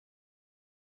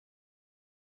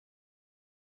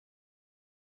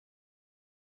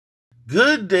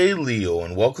Good day, Leo,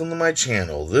 and welcome to my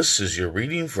channel. This is your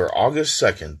reading for August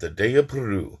 2nd, the day of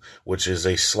Perun, which is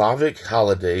a Slavic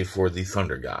holiday for the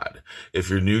thunder god. If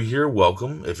you're new here,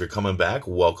 welcome. If you're coming back,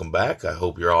 welcome back. I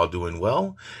hope you're all doing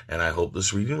well, and I hope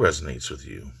this reading resonates with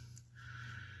you.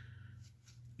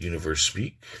 Universe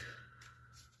speak.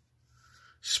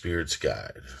 Spirits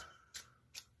guide.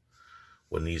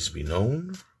 What needs to be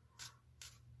known?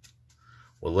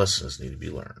 What lessons need to be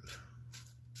learned?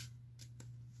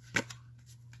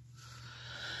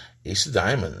 Ace of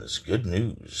Diamonds, good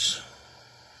news.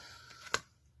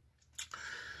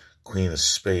 Queen of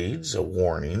Spades, a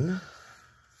warning.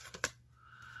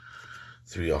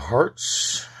 Three of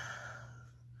Hearts,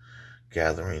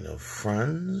 gathering of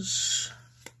friends.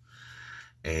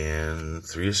 And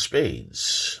Three of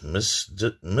Spades,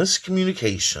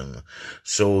 miscommunication.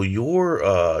 So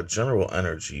your general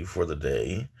energy for the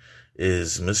day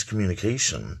is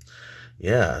miscommunication.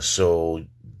 Yeah, so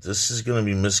this is going to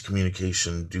be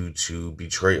miscommunication due to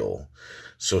betrayal.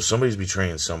 So somebody's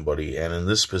betraying somebody, and in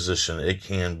this position, it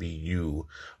can be you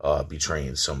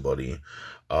betraying somebody.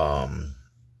 But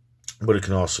it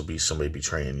can also be somebody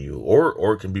betraying you,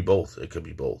 or it can be both. It could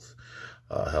be both.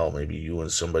 Hell, maybe you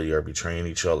and somebody are betraying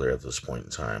each other at this point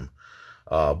in time.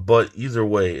 But either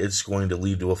way, it's going to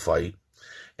lead to a fight,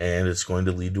 and it's going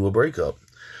to lead to a breakup.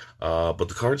 But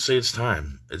the cards say it's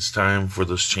time. It's time for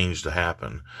this change to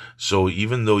happen. So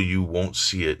even though you won't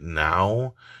see it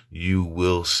now, you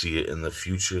will see it in the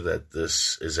future that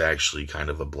this is actually kind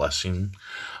of a blessing,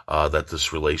 that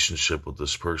this relationship with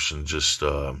this person just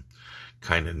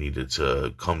kind of needed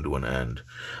to come to an end.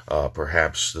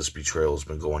 Perhaps this betrayal has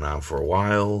been going on for a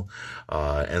while,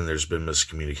 and there's been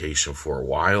miscommunication for a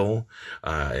while,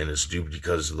 and it's due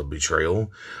because of the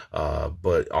betrayal.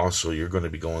 But also, you're going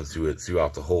to be going through it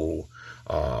throughout the whole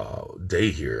day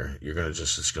here.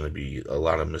 It's going to be a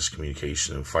lot of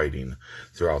miscommunication and fighting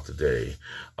throughout the day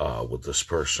with this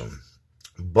person.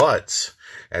 But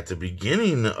at the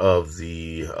beginning of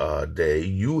the day,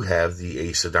 you have the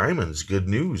Ace of Diamonds, good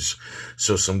news.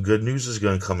 So some good news is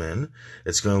going to come in.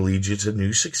 It's going to lead you to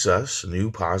new success, new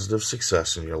positive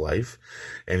success in your life.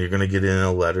 And you're going to get in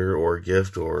a letter or a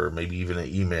gift or maybe even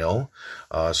an email.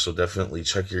 So definitely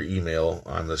check your email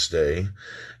on this day.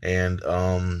 And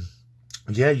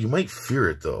yeah, you might fear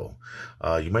it, though.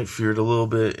 You might fear it a little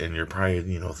bit, and you're probably,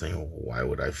 thinking, well, why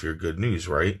would I fear good news,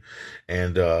 right?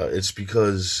 And it's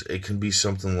because it can be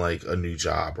something like a new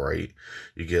job, right?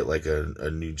 You get like a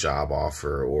new job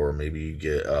offer, or maybe you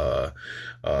get a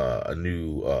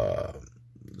new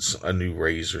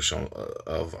raise or some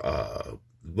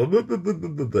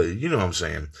you know what I'm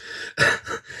saying.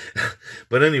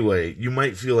 But anyway, you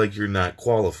might feel like you're not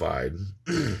qualified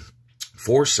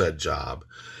for said job.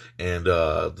 And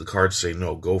the cards say,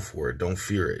 no, go for it. Don't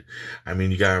fear it. I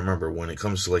mean, you got to remember, when it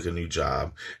comes to like a new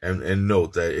job, and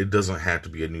note that it doesn't have to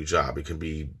be a new job. It can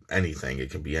be anything.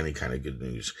 It can be any kind of good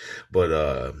news.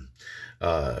 But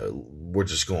we're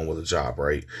just going with a job,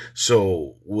 right?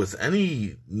 So with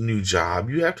any new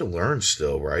job, you have to learn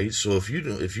still, right? So if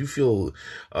you feel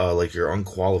like you're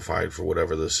unqualified for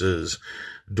whatever this is,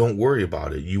 don't worry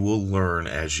about it. You will learn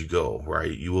as you go,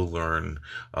 right? You will learn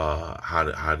how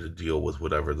to deal with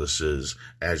whatever this is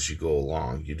as you go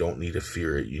along. You don't need to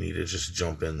fear it. You need to just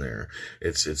jump in there.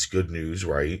 It's good news,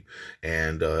 right?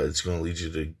 And it's going to lead you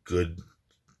to good,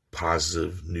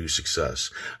 positive, new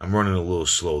success. I'm running a little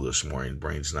slow this morning.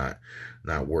 Brain's not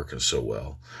working so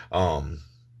well.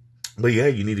 But yeah,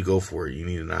 you need to go for it. You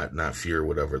need to not fear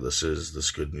whatever this is,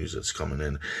 this good news that's coming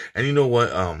in. And you know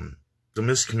what? The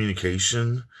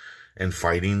miscommunication and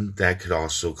fighting, that could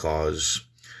also cause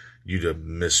you to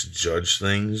misjudge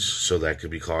things. So that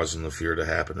could be causing the fear to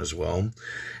happen as well.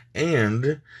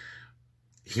 And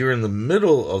here in the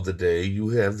middle of the day, you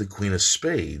have the Queen of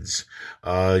Spades.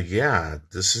 Yeah,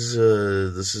 this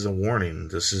is a warning.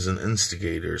 This is an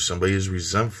instigator. Somebody is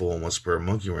resentful and wants to put a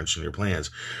monkey wrench in your plans,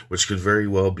 which could very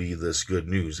well be this good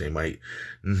news. They might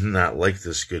not like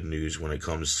this good news when it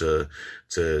comes to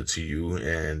you,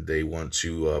 and they want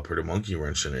to put a monkey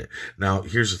wrench in it. Now,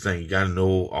 here's the thing. You got to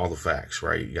know all the facts,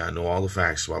 right? You got to know all the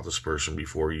facts about this person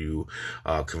before you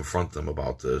confront them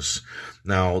about this.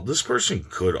 Now, this person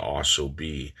could also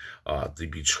be the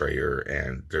betrayer,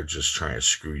 and they're just trying to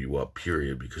screw you up,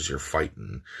 period, because you're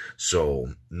fighting.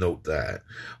 So note that.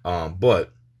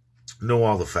 But know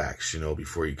all the facts,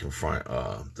 before you confront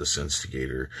this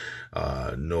instigator.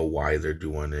 Know why they're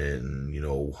doing it, and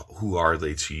who are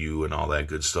they to you, and all that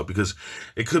good stuff. Because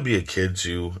it could be a kid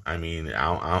too. I mean,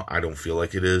 I don't feel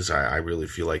like it is. I really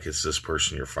feel like it's this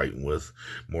person you're fighting with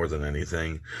more than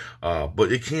anything.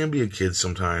 But it can be a kid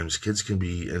sometimes. Kids can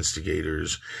be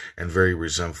instigators and very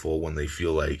resentful when they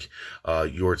feel like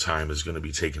your time is going to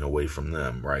be taken away from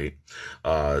them, right?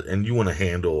 And you want to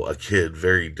handle a kid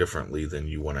very differently than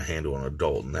you want to handle an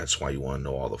adult, and that's why you want to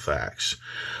know all the facts.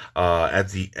 At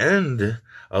the end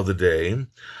of the day,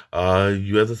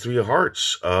 you have the Three of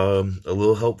Hearts, a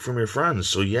little help from your friends.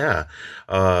 So yeah,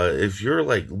 if you're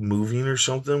like moving or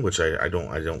something, which I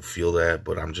don't feel that,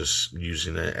 but I'm just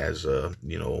using it as a,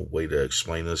 way to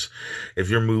explain this. If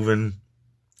you're moving,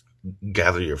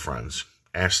 gather your friends.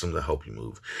 Ask them to help you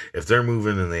move. If they're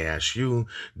moving and they ask you,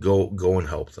 go and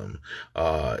help them.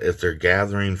 If they're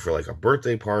gathering for like a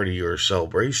birthday party or a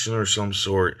celebration or some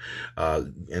sort,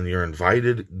 and you're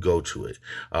invited, go to it.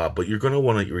 But you're going to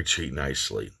want to retreat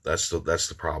nicely. That's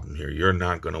the problem here. You're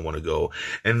not going to want to go.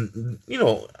 And,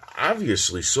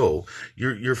 obviously so.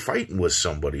 You're fighting with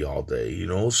somebody all day,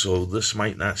 so this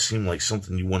might not seem like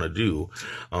something you want to do.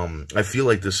 I feel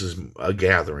like this is a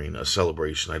gathering, a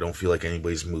celebration. I don't feel like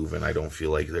anybody's moving. I don't feel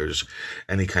like there's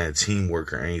any kind of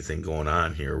teamwork or anything going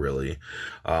on here, really.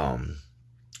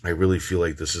 I really feel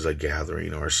like this is a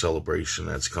gathering or a celebration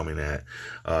that's coming at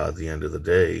the end of the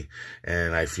day.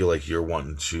 And I feel like you're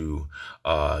wanting to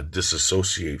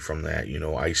disassociate from that,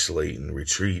 isolate and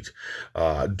retreat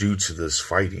due to this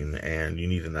fighting. And you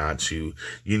need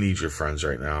you need your friends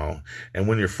right now. And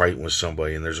when you're fighting with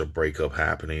somebody and there's a breakup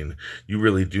happening, you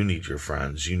really do need your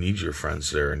friends. You need your friends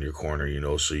there in your corner,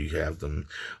 so you have them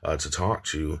to talk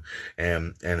to.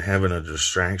 And having a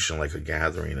distraction like a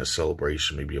gathering, a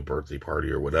celebration, maybe a birthday party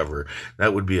or whatever,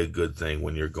 that would be a good thing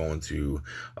when you're going through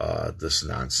this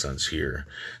nonsense here.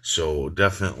 So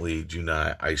definitely do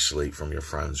not isolate from your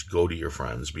friends. Go to your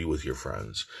friends. Be with your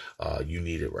friends. You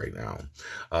need it right now.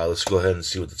 Let's go ahead and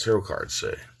see what the tarot cards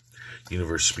say.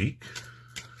 Universe speak.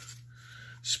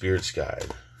 Spirit's guide.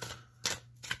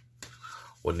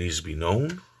 What needs to be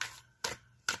known?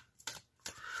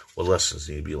 What lessons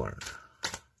need to be learned?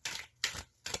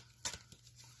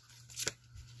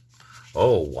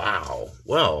 Oh, wow.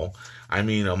 Well, I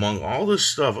mean, among all this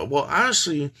stuff, well,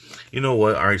 honestly, you know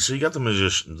what? All right, so you got the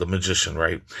magician,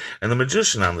 right? And the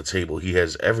magician on the table, he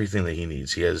has everything that he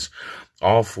needs. He has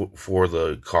all for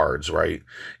the cards, right?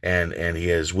 And he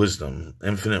has wisdom,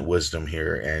 infinite wisdom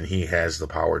here, and he has the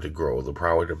power to grow, the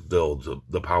power to build,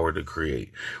 the power to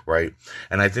create, right?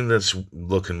 And I think that's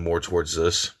looking more towards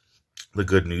this. The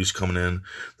good news coming in,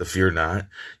 the fear not.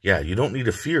 Yeah, you don't need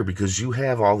to fear because you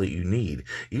have all that you need.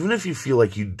 Even if you feel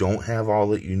like you don't have all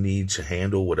that you need to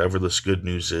handle whatever this good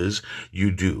news is, you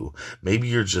do. Maybe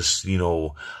you're just,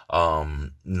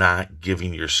 not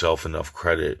giving yourself enough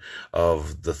credit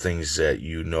of the things that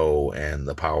you know and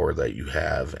the power that you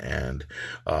have and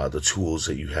the tools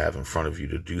that you have in front of you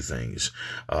to do things.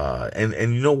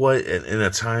 And you know what? In a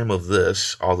time of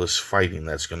this, all this fighting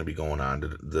that's going to be going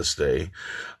on this day,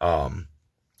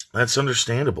 that's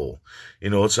understandable.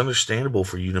 It's understandable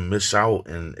for you to miss out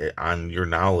on your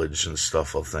knowledge and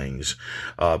stuff of things,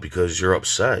 because you're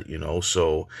upset,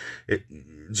 so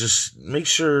just make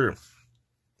sure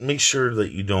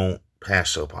that you don't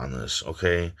pass up on this.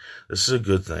 Okay. This is a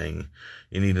good thing.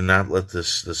 You need to not let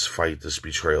this fight, this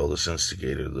betrayal, this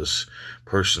instigator, this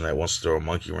person that wants to throw a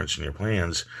monkey wrench in your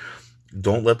plans,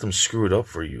 don't let them screw it up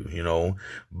for you,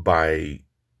 by,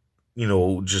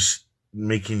 just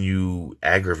making you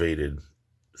aggravated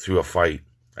through a fight.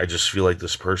 I just feel like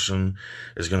this person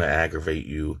is going to aggravate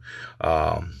you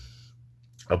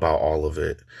about all of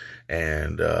it.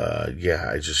 And yeah,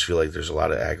 I just feel like there's a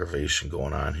lot of aggravation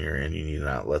going on here, and you need to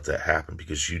not let that happen,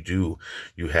 because you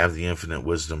have the infinite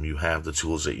wisdom, you have the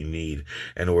tools that you need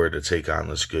in order to take on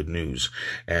this good news.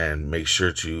 And make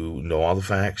sure to know all the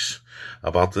facts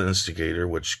about the instigator,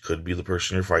 which could be the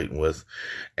person you're fighting with,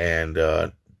 and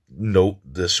note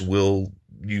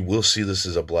you will see this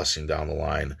as a blessing down the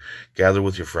line. Gather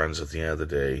with your friends at the end of the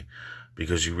day,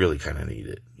 because you really kind of need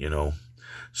it,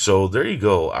 So there you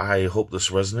go. I hope this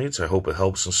resonates. I hope it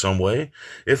helps in some way.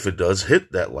 If it does,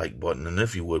 hit that like button, and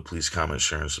if you would, please comment,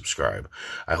 share, and subscribe.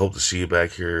 I hope to see you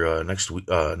back here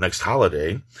next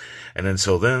holiday. And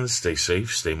until then, stay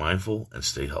safe, stay mindful, and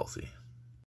stay healthy.